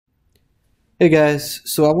Hey guys,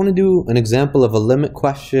 so I want to do an example of a limit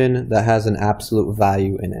question that has an absolute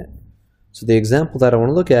value in it. So the example that I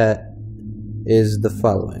want to look at is the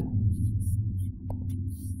following.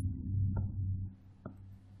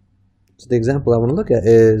 So the example I want to look at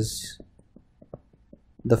is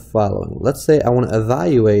the following. Let's say I want to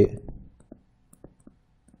evaluate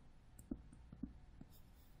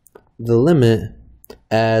the limit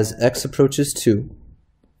as x approaches 2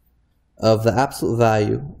 of the absolute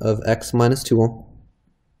value of x minus 2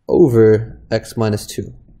 over x minus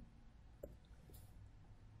 2.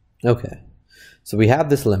 Okay, so we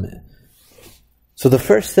have this limit. So the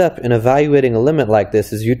first step in evaluating a limit like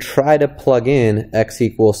this is you try to plug in x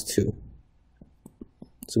equals 2.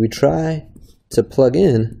 So we try to plug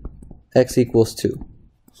in x equals 2.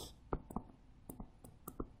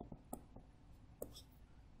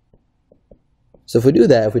 So if we do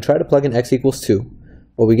that, if we try to plug in x equals 2,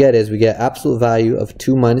 what we get is we get absolute value of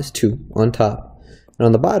 2 minus 2 on top. And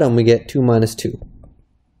on the bottom, we get 2 minus 2.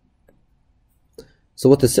 So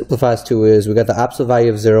what this simplifies to is we got the absolute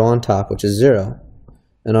value of 0 on top, which is 0.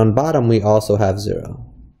 And on bottom, we also have 0.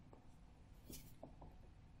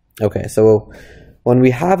 Okay, so when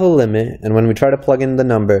we have a limit, and when we try to plug in the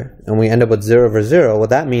number, and we end up with 0 over 0,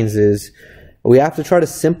 what that means is we have to try to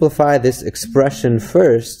simplify this expression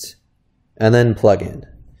first, and then plug in.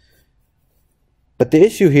 But the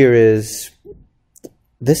issue here is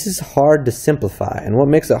this is hard to simplify, and what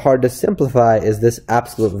makes it hard to simplify is this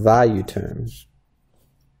absolute value term.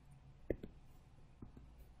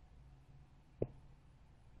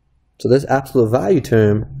 So this absolute value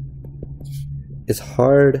term is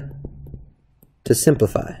hard to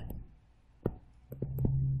simplify.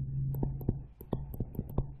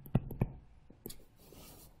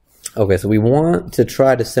 Okay, so we want to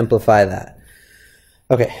try to simplify that.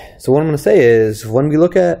 Okay, so what I'm going to say is when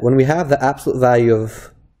we have the absolute value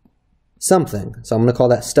of something, so I'm going to call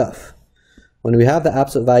that stuff. When we have the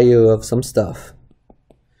absolute value of some stuff,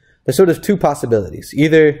 there's sort of two possibilities.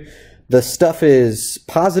 Either the stuff is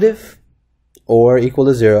positive or equal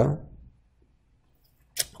to 0,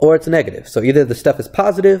 or it's negative. So either the stuff is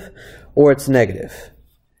positive or it's negative.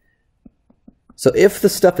 So if the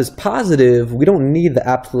stuff is positive, we don't need the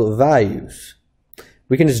absolute values.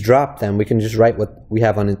 We can just drop them. We can just write what we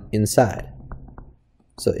have on inside.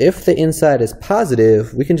 So if the inside is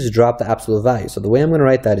positive, we can just drop the absolute value. So the way I'm going to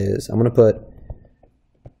write that is I'm going to put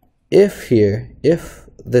if here, if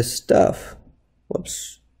this stuff,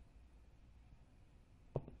 whoops.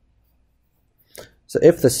 So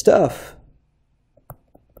if the stuff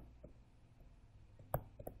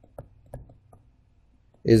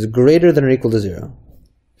is greater than or equal to 0.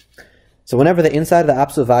 So whenever the inside of the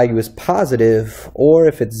absolute value is positive, or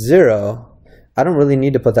if it's 0, I don't really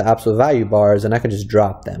need to put the absolute value bars, and I can just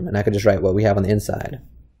drop them, and I can just write what we have on the inside.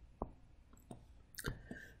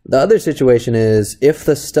 The other situation is if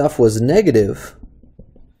the stuff was negative.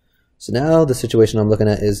 So now the situation I'm looking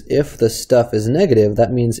at is if the stuff is negative,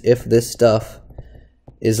 that means if this stuff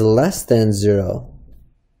is less than 0,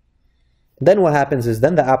 then what happens is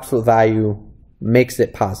then the absolute value makes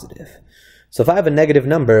it positive. So if I have a negative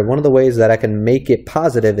number, one of the ways that I can make it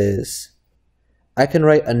positive is I can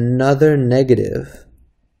write another negative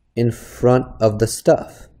in front of the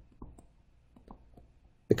stuff.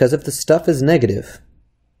 Because if the stuff is negative,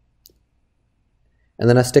 and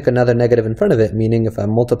then I stick another negative in front of it, meaning if I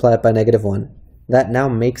multiply it by -1, that now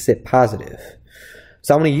makes it positive.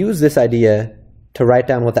 So I'm going to use this idea to write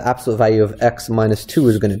down what the absolute value of x minus 2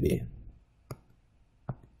 is going to be.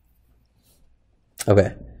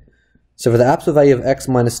 Okay. So for the absolute value of x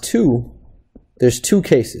minus 2, there's two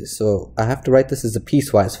cases. So I have to write this as a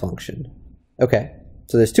piecewise function. Okay,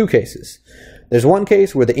 so there's two cases. There's one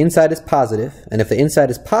case where the inside is positive, and if the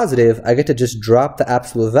inside is positive, I get to just drop the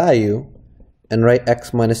absolute value and write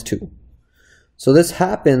x minus 2. So this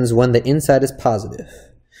happens when the inside is positive.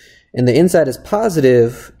 And the inside is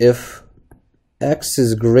positive if x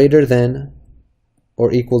is greater than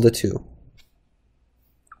or equal to 2.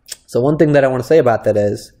 So one thing that I want to say about that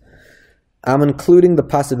is I'm including the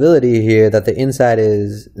possibility here that the inside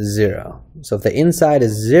is 0. So if the inside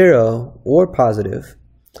is 0 or positive,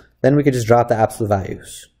 then we could just drop the absolute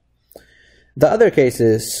values. The other case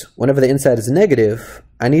is whenever the inside is negative,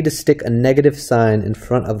 I need to stick a negative sign in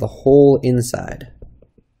front of the whole inside,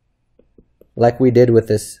 like we did with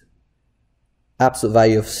this absolute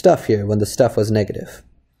value of stuff here when the stuff was negative.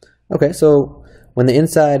 Okay, so when the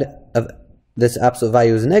inside of this absolute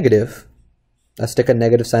value is negative, I stick a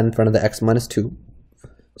negative sign in front of the x minus 2.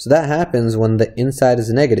 So that happens when the inside is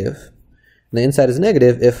negative. And the inside is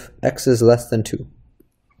negative if x is less than 2.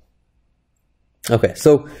 Okay,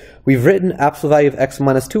 so we've written absolute value of x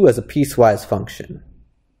minus 2 as a piecewise function.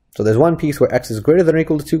 So there's one piece where x is greater than or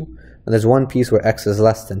equal to 2, and there's one piece where x is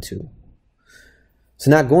less than 2. So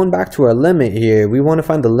now going back to our limit here, we want to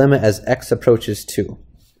find the limit as x approaches 2.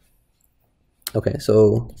 Okay,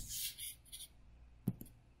 so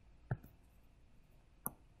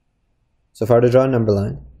if I were to draw a number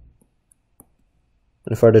line,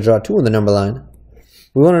 and if I were to draw 2 on the number line,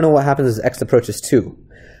 we want to know what happens as x approaches 2.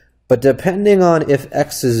 But depending on if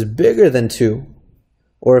x is bigger than 2,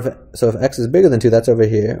 or if x is bigger than 2, that's over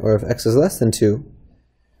here, or if x is less than 2,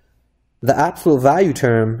 the absolute value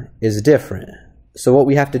term is different. So what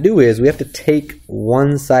we have to do is we have to take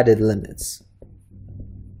one-sided limits.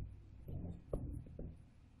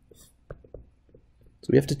 So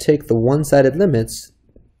we have to take the one-sided limits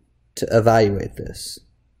to evaluate this.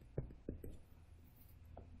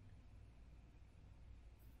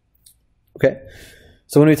 Okay,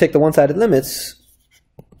 so when we take the one-sided limits,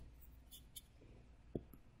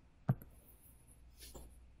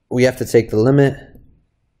 we have to take the limit.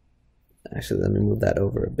 Actually, let me move that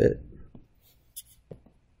over a bit.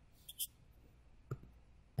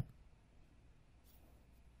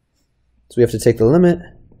 So we have to take the limit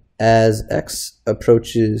as x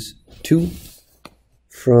approaches 2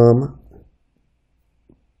 from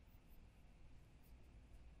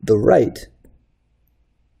the right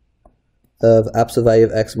of absolute value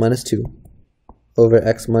of x minus 2 over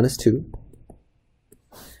x minus 2.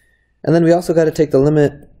 And then we also got to take the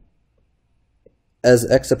limit as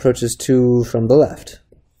x approaches 2 from the left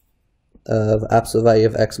of absolute value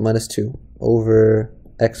of x minus 2 over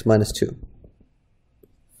x minus 2.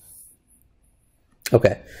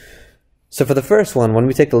 Okay, so for the first one, when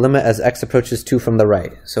we take the limit as x approaches 2 from the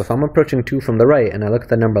right, so if I'm approaching 2 from the right and I look at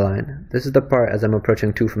the number line, this is the part as I'm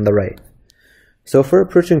approaching 2 from the right. So if we're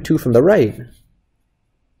approaching 2 from the right,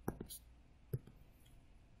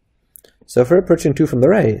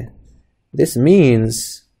 this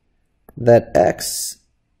means that x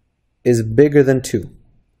is bigger than 2.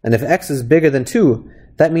 And if x is bigger than 2,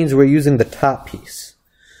 that means we're using the top piece.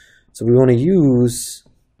 So we want to use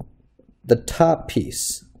the top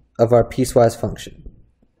piece of our piecewise function.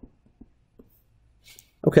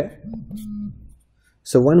 Okay,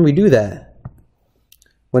 so when we do that,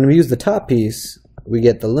 when we use the top piece, we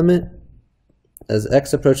get the limit as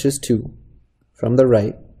x approaches 2 from the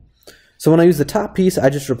right. So when I use the top piece,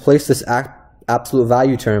 I just replace this absolute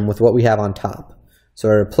value term with what we have on top. So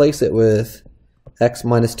I replace it with x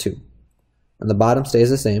minus 2. And the bottom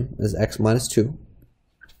stays the same as x minus 2.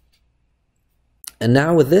 And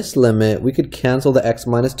now with this limit, we could cancel the x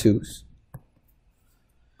minus 2's.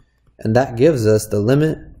 And that gives us the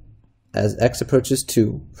limit as x approaches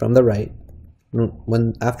 2 from the right.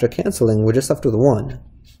 When after canceling, we're just left with 1.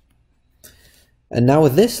 And now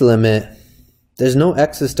with this limit, there's no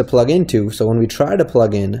x's to plug into, so when we try to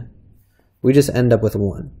plug in, we just end up with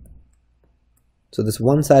 1. So this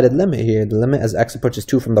one-sided limit here, the limit as x approaches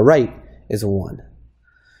 2 from the right, is 1.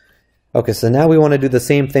 Okay, so now we want to do the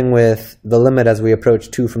same thing with the limit as we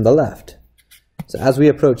approach 2 from the left. So as we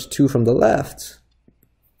approach 2 from the left,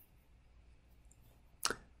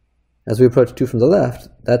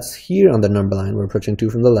 that's here on the number line, we're approaching 2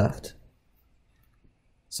 from the left.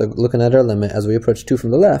 So looking at our limit, as we approach 2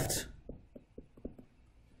 from the left,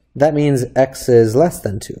 that means x is less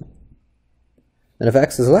than 2. And if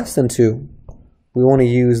x is less than 2, we want to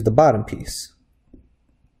use the bottom piece.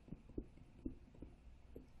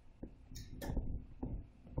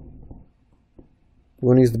 We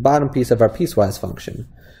want to use the bottom piece of our piecewise function,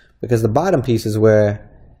 because the bottom piece is where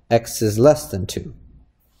x is less than 2.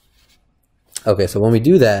 Okay, so when we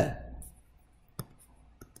do that,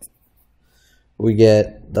 we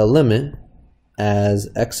get the limit as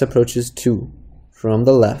x approaches 2 from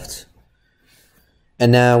the left.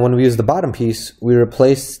 And now when we use the bottom piece, we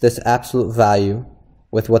replace this absolute value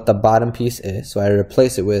with what the bottom piece is. So I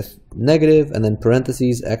replace it with negative and then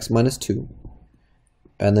parentheses x minus 2.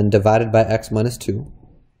 And then divided by x minus 2.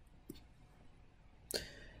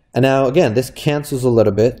 And now again, this cancels a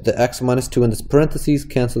little bit. The x minus 2 in this parentheses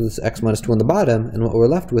cancels this x minus 2 on the bottom, and what we're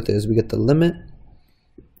left with is we get the limit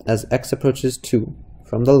as x approaches 2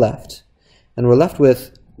 from the left, and we're left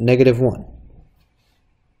with negative 1.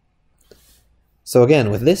 So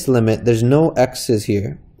again, with this limit, there's no x's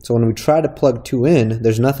here. So when we try to plug 2 in,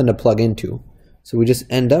 there's nothing to plug into. So we just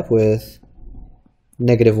end up with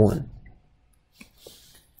negative 1.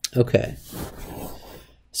 Okay,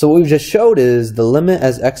 so what we've just showed is the limit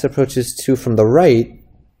as x approaches 2 from the right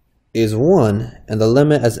is 1, and the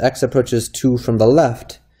limit as x approaches 2 from the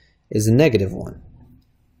left is negative 1.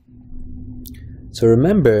 So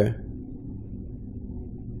remember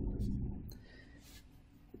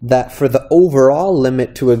that for the overall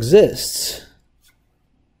limit to exist,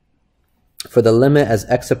 for the limit as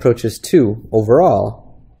x approaches 2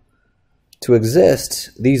 overall to exist,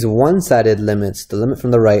 these one-sided limits, the limit from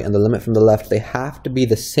the right and the limit from the left, they have to be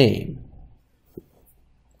the same.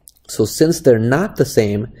 So since they're not the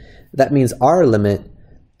same, that means our limit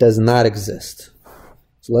does not exist.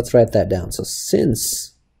 So let's write that down. So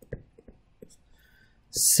since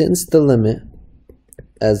the limit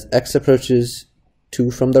as x approaches 2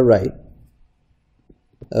 from the right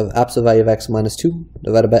of absolute value of x minus 2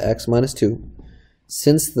 divided by x minus 2,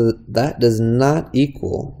 since that does not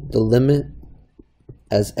equal the limit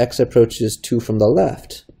as x approaches 2 from the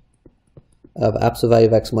left of absolute value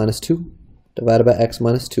of x minus 2 divided by x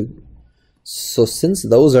minus 2. So since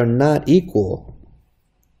those are not equal,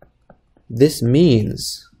 this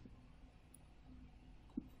means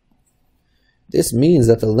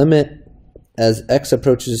that the limit as x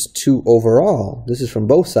approaches 2 overall, this is from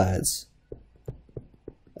both sides,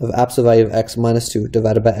 of absolute value of x minus 2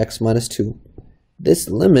 divided by x minus 2, this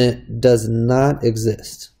limit does not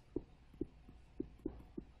exist.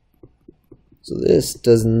 So this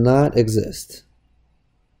does not exist.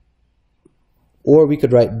 Or we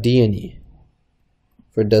could write D and E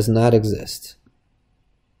for does not exist.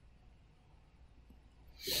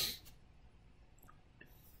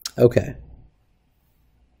 Okay.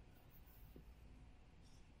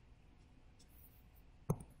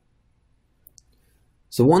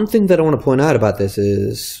 So one thing that I want to point out about this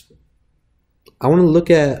is I want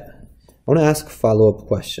to ask a follow-up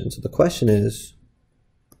question. So the question is,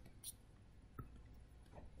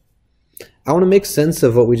 I want to make sense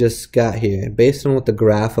of what we just got here based on what the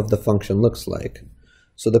graph of the function looks like.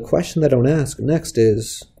 So the question that I want to ask next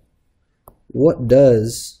is, what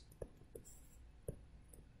does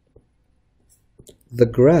the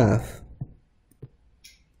graph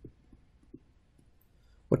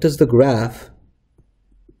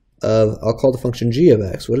of, I'll call the function g of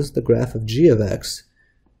x, what is the graph of g of x,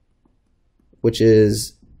 which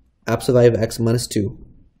is absolute value of x minus 2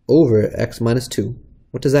 over x minus 2,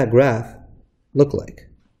 what does that graph look like?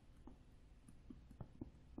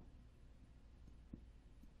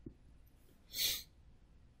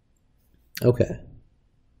 Okay.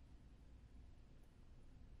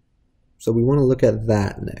 So we want to look at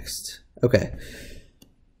that next. Okay.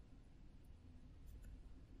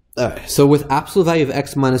 Alright, so with absolute value of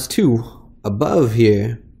x minus 2 above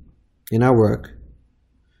here in our work,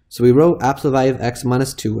 so we wrote absolute value of x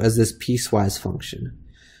minus 2 as this piecewise function.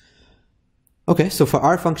 Okay, so for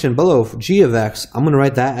our function below, g of x, I'm going to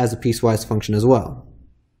write that as a piecewise function as well.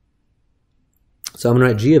 So I'm going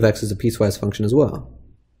to write g of x as a piecewise function as well.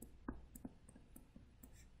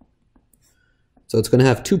 So it's going to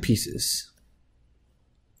have two pieces.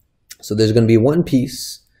 So there's going to be one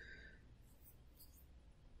piece.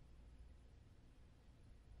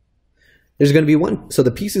 There's going to be one, so the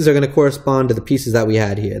pieces are going to correspond to the pieces that we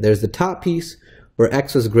had here. There's the top piece where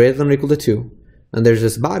x was greater than or equal to 2, and there's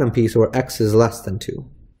this bottom piece where x is less than 2.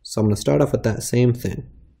 So I'm going to start off with that same thing.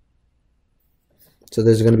 So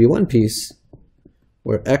there's going to be one piece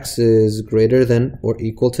where x is greater than or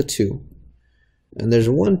equal to 2. And there's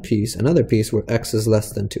one piece, another piece, where x is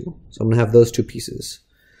less than 2. So I'm going to have those two pieces.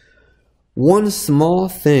 One small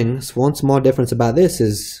difference about this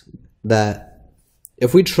is that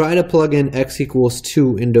if we try to plug in x equals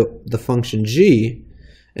 2 into the function g,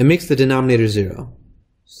 it makes the denominator 0.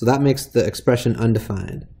 So that makes the expression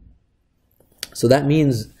undefined. So that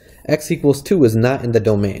means x equals 2 is not in the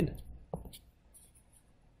domain.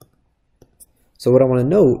 So what I want to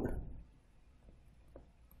note,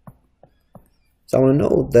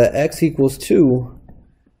 that x equals 2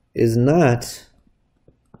 is not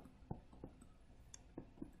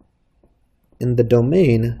in the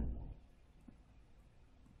domain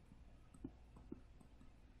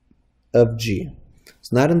of g.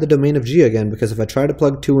 It's not in the domain of g again, because if I try to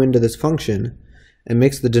plug 2 into this function, it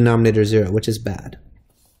makes the denominator 0, which is bad.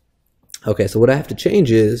 Okay, so what I have to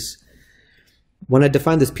change is, when I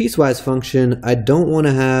define this piecewise function, I don't want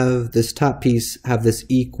to have this top piece have this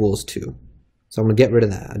equals 2. So I'm going to get rid of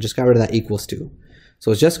that. I just got rid of that equals 2.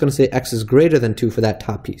 So it's just going to say x is greater than 2 for that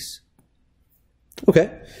top piece.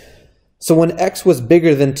 Okay, so when x was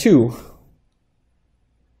bigger than 2,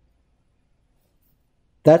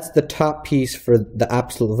 that's the top piece for the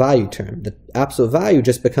absolute value term. The absolute value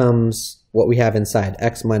just becomes what we have inside,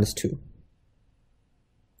 x minus 2.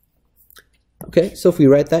 Okay, so if we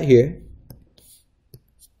write that here,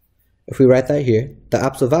 the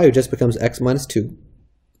absolute value just becomes x minus 2.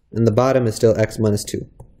 And the bottom is still x minus 2.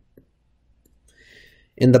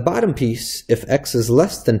 In the bottom piece, if x is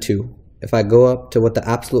less than 2, if I go up to what the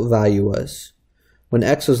absolute value was, when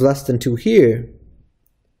x was less than 2 here,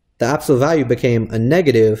 the absolute value became a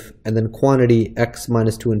negative and then quantity x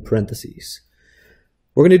minus 2 in parentheses.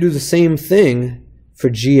 We're going to do the same thing for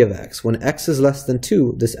g of x. When x is less than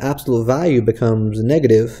 2, this absolute value becomes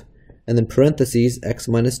negative and then parentheses x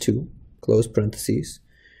minus 2, close parentheses,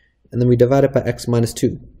 and then we divide it by x minus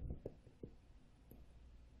 2.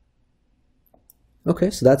 Okay,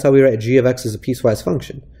 so that's how we write g of x as a piecewise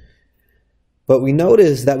function. But we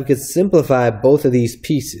notice that we could simplify both of these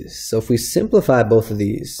pieces. So if we simplify both of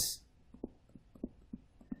these,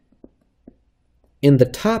 in the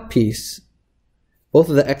top piece, both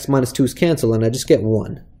of the x minus 2's cancel and I just get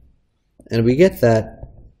 1. And we get that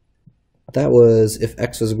was if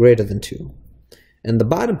x was greater than 2. In the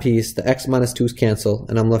bottom piece, the x minus 2's cancel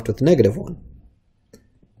and I'm left with negative 1.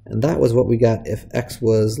 And that was what we got if x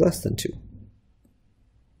was less than 2.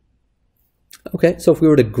 Okay, so if we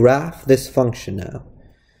were to graph this function now,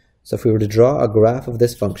 so if we were to draw a graph of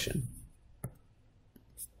this function,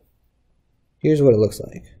 here's what it looks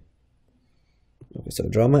like. Okay, so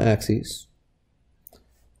draw my axes,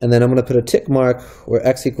 and then I'm going to put a tick mark where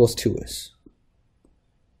x equals 2 is.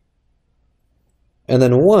 And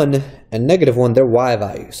then 1 and negative 1, they're y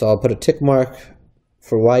values. So I'll put a tick mark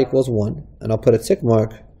for y equals 1, and I'll put a tick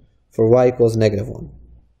mark for y equals negative 1.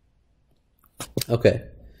 Okay.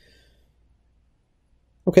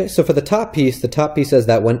 Okay, so for the top piece says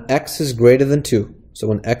that when x is greater than 2, so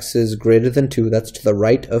when x is greater than 2, that's to the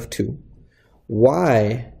right of 2,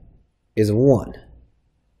 y is 1.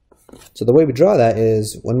 So the way we draw that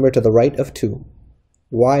is when we're to the right of 2,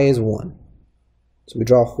 y is 1. So we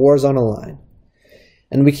draw a horizontal line.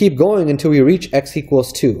 And we keep going until we reach x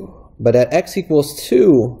equals 2. But at x equals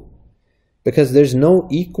 2, because there's no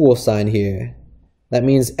equal sign here, that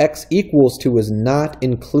means x equals 2 is not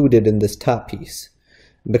included in this top piece.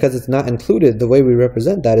 Because it's not included, the way we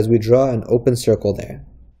represent that is we draw an open circle there.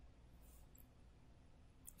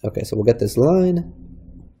 Okay, so we'll get this line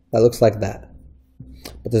that looks like that.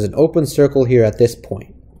 But there's an open circle here at this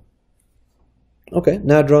point. Okay,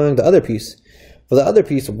 now drawing the other piece. For the other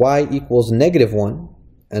piece, y equals negative 1.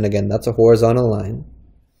 And again, that's a horizontal line.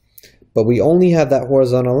 But we only have that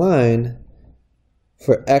horizontal line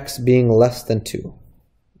for x being less than 2.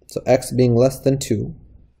 So x being less than 2.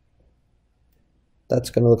 That's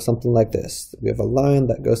going to look something like this. We have a line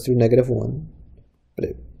that goes through negative 1, but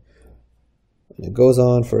it goes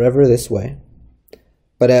on forever this way.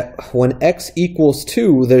 But when x equals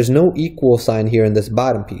 2, there's no equal sign here in this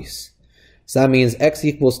bottom piece. So that means x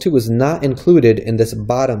equals 2 is not included in this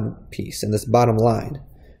bottom piece, in this bottom line.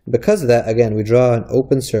 Because of that, again, we draw an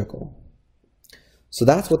open circle. So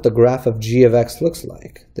that's what the graph of g of x looks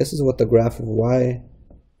like. This is what the graph of y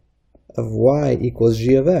equals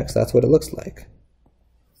g of x. That's what it looks like.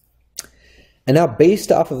 And now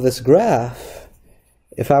based off of this graph,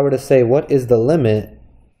 if I were to say what is the limit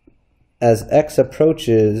as x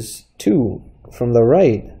approaches 2 from the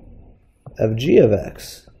right of g of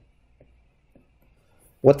x,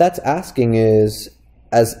 what that's asking is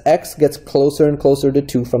as x gets closer and closer to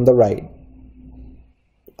 2 from the right,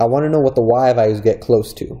 I want to know what the y values get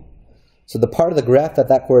close to. So the part of the graph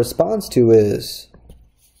that corresponds to is,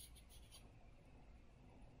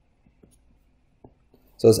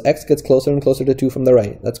 so as x gets closer and closer to 2 from the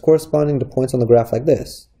right, that's corresponding to points on the graph like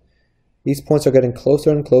this. These points are getting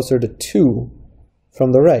closer and closer to 2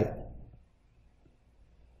 from the right.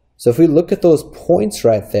 So if we look at those points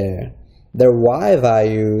right there, their y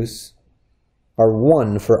values are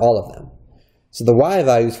 1 for all of them. So the y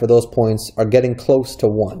values for those points are getting close to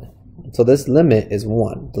 1. So this limit is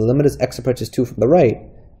 1. The limit as x approaches 2 from the right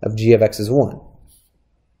of g of x is 1.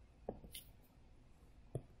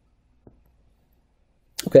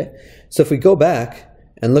 Okay, so if we go back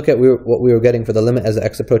and look at what we were getting for the limit as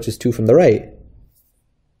x approaches 2 from the right,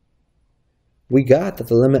 we got that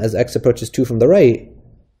the limit as x approaches 2 from the right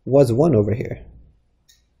was 1 over here.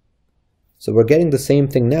 So we're getting the same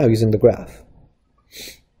thing now using the graph.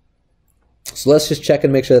 So let's just check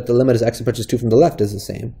and make sure that the limit as x approaches 2 from the left is the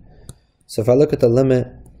same. So if I look at the limit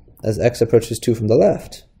as x approaches 2 from the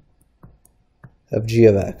left of g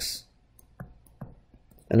of x,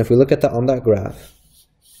 and if we look at that on that graph,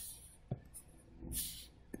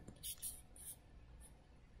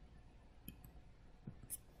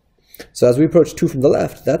 so as we approach 2 from the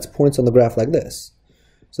left, that's points on the graph like this.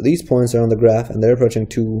 So these points are on the graph and they're approaching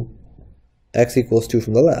 2, x equals 2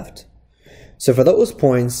 from the left. So for those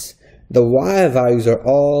points, the y values are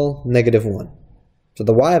all negative 1. So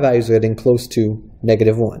the y values are getting close to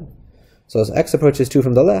negative 1. So as x approaches 2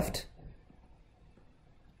 from the left,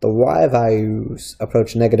 the y values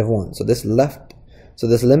approach negative 1. So this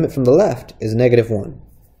limit from the left is negative 1.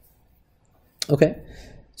 Okay,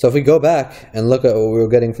 so if we go back and look at what we were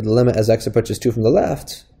getting for the limit as x approaches 2 from the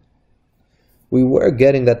left, we were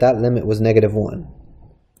getting that that limit was -1.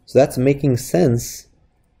 So that's making sense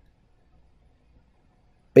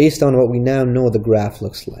based on what we now know the graph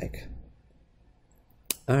looks like.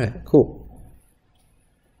 All right, cool.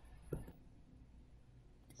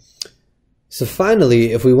 So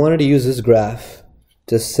finally, if we wanted to use this graph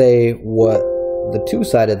to say what the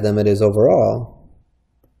two-sided limit is overall,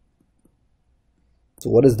 so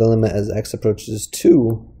what is the limit as x approaches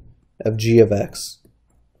 2 of g of x?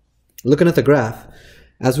 Looking at the graph,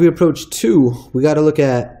 as we approach 2, we got to look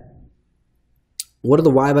at what are the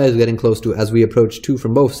y values getting close to as we approach 2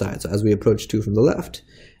 from both sides, so as we approach 2 from the left,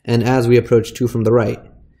 and as we approach 2 from the right.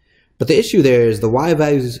 But the issue there is the y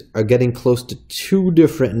values are getting close to 2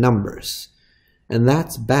 different numbers, and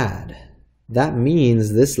that's bad. That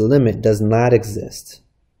means this limit does not exist.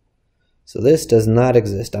 So this does not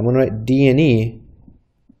exist. I'm going to write D and E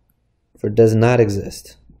for does not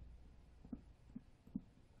exist.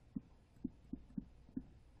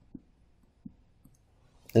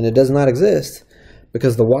 And it does not exist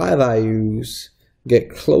because the y values get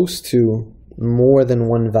close to more than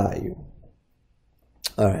one value.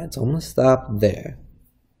 Alright, so I'm going to stop there.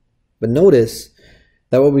 But notice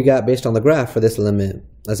that what we got based on the graph for this limit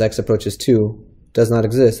as x approaches 2 does not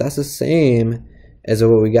exist. That's the same as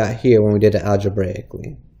what we got here when we did it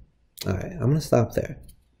algebraically. Alright, I'm going to stop there.